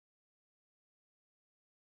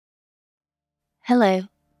Hello,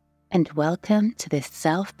 and welcome to this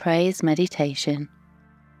self-praise meditation,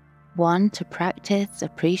 one to practice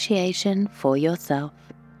appreciation for yourself,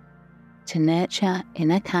 to nurture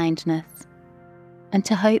inner kindness, and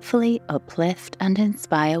to hopefully uplift and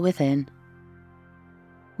inspire within.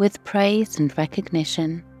 With praise and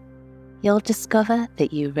recognition, you'll discover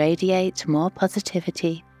that you radiate more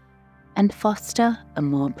positivity and foster a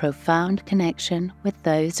more profound connection with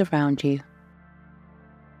those around you.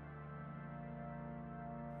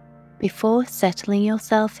 Before settling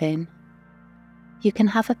yourself in, you can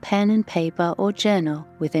have a pen and paper or journal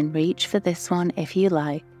within reach for this one if you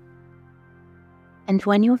like. And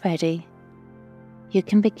when you're ready, you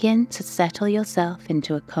can begin to settle yourself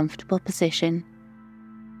into a comfortable position,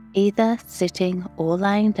 either sitting or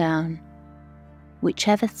lying down,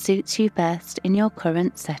 whichever suits you best in your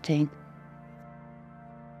current setting.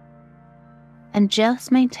 And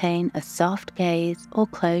just maintain a soft gaze or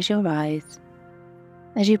close your eyes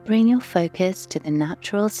as you bring your focus to the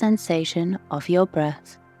natural sensation of your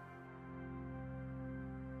breath.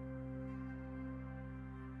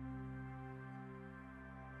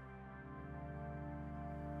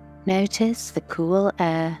 Notice the cool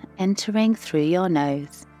air entering through your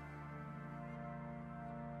nose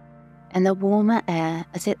and the warmer air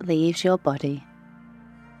as it leaves your body.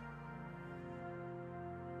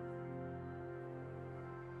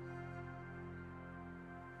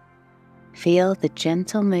 Feel the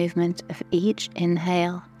gentle movement of each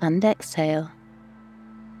inhale and exhale,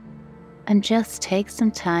 and just take some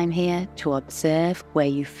time here to observe where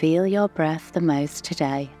you feel your breath the most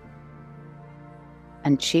today,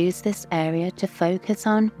 and choose this area to focus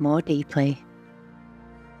on more deeply.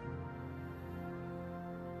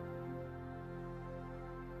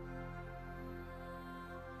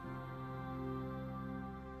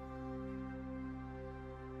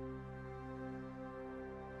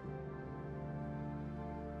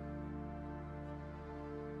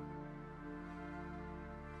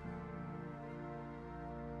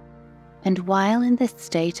 And while in this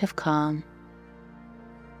state of calm,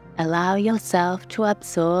 allow yourself to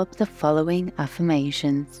absorb the following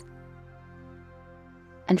affirmations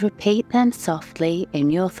and repeat them softly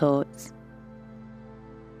in your thoughts.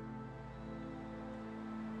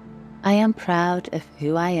 I am proud of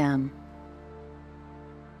who I am.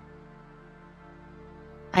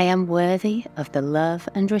 I am worthy of the love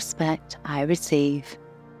and respect I receive.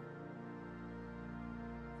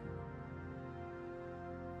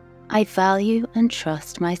 I value and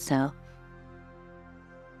trust myself.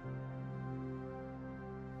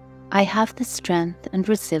 I have the strength and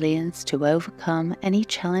resilience to overcome any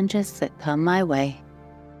challenges that come my way.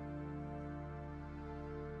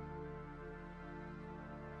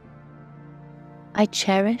 I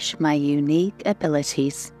cherish my unique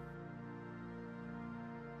abilities.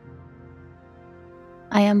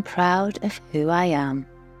 I am proud of who I am.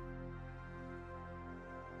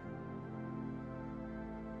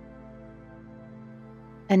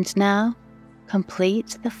 And now,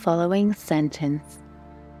 complete the following sentence.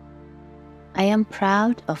 I am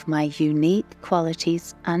proud of my unique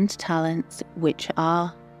qualities and talents, which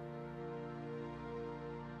are.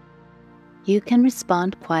 You can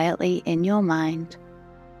respond quietly in your mind,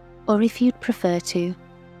 or if you'd prefer to,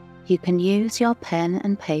 you can use your pen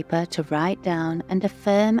and paper to write down and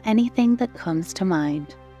affirm anything that comes to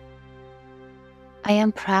mind. I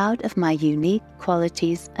am proud of my unique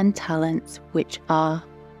qualities and talents, which are.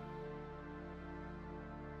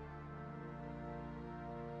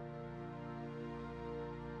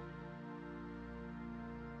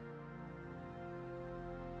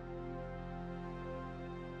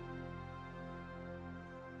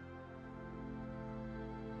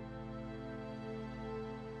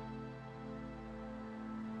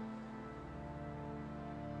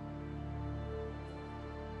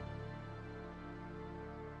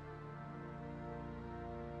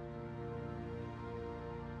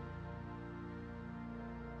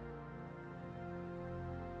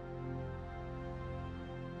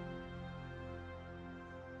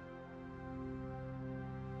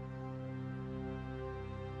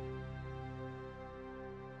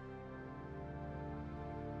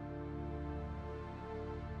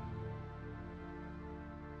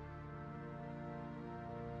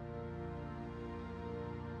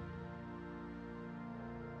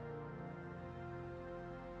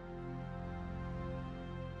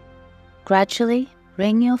 Gradually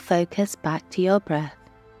bring your focus back to your breath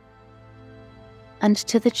and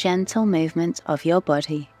to the gentle movement of your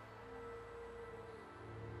body.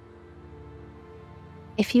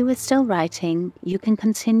 If you are still writing, you can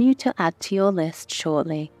continue to add to your list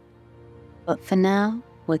shortly, but for now,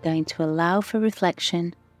 we're going to allow for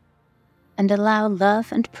reflection and allow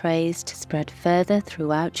love and praise to spread further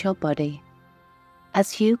throughout your body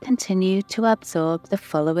as you continue to absorb the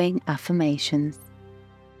following affirmations.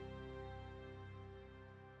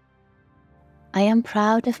 I am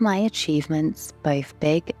proud of my achievements, both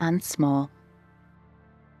big and small.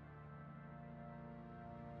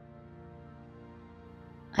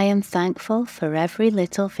 I am thankful for every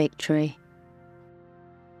little victory.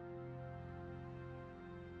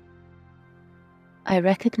 I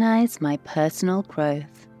recognize my personal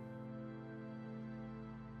growth.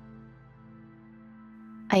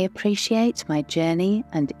 I appreciate my journey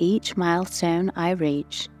and each milestone I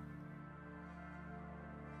reach.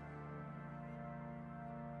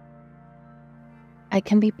 I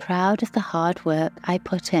can be proud of the hard work I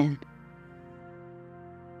put in.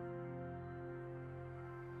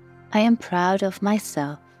 I am proud of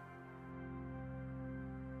myself.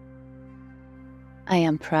 I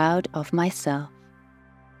am proud of myself.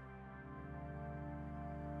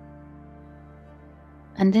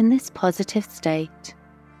 And in this positive state,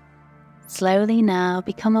 slowly now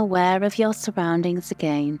become aware of your surroundings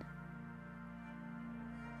again.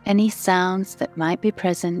 Any sounds that might be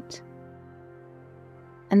present,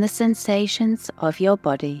 and the sensations of your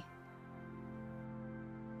body.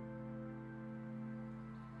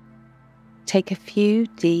 Take a few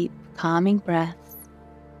deep, calming breaths.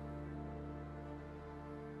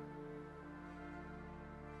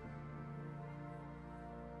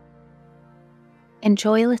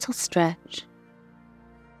 Enjoy a little stretch.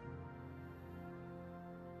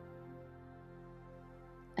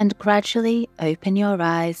 And gradually open your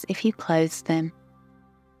eyes if you close them,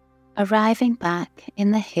 arriving back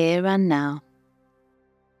in the here and now.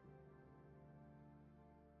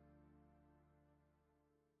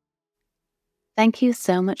 Thank you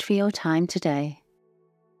so much for your time today.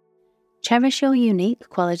 Cherish your unique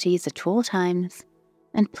qualities at all times,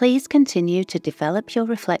 and please continue to develop your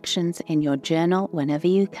reflections in your journal whenever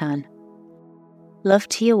you can. Love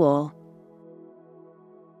to you all.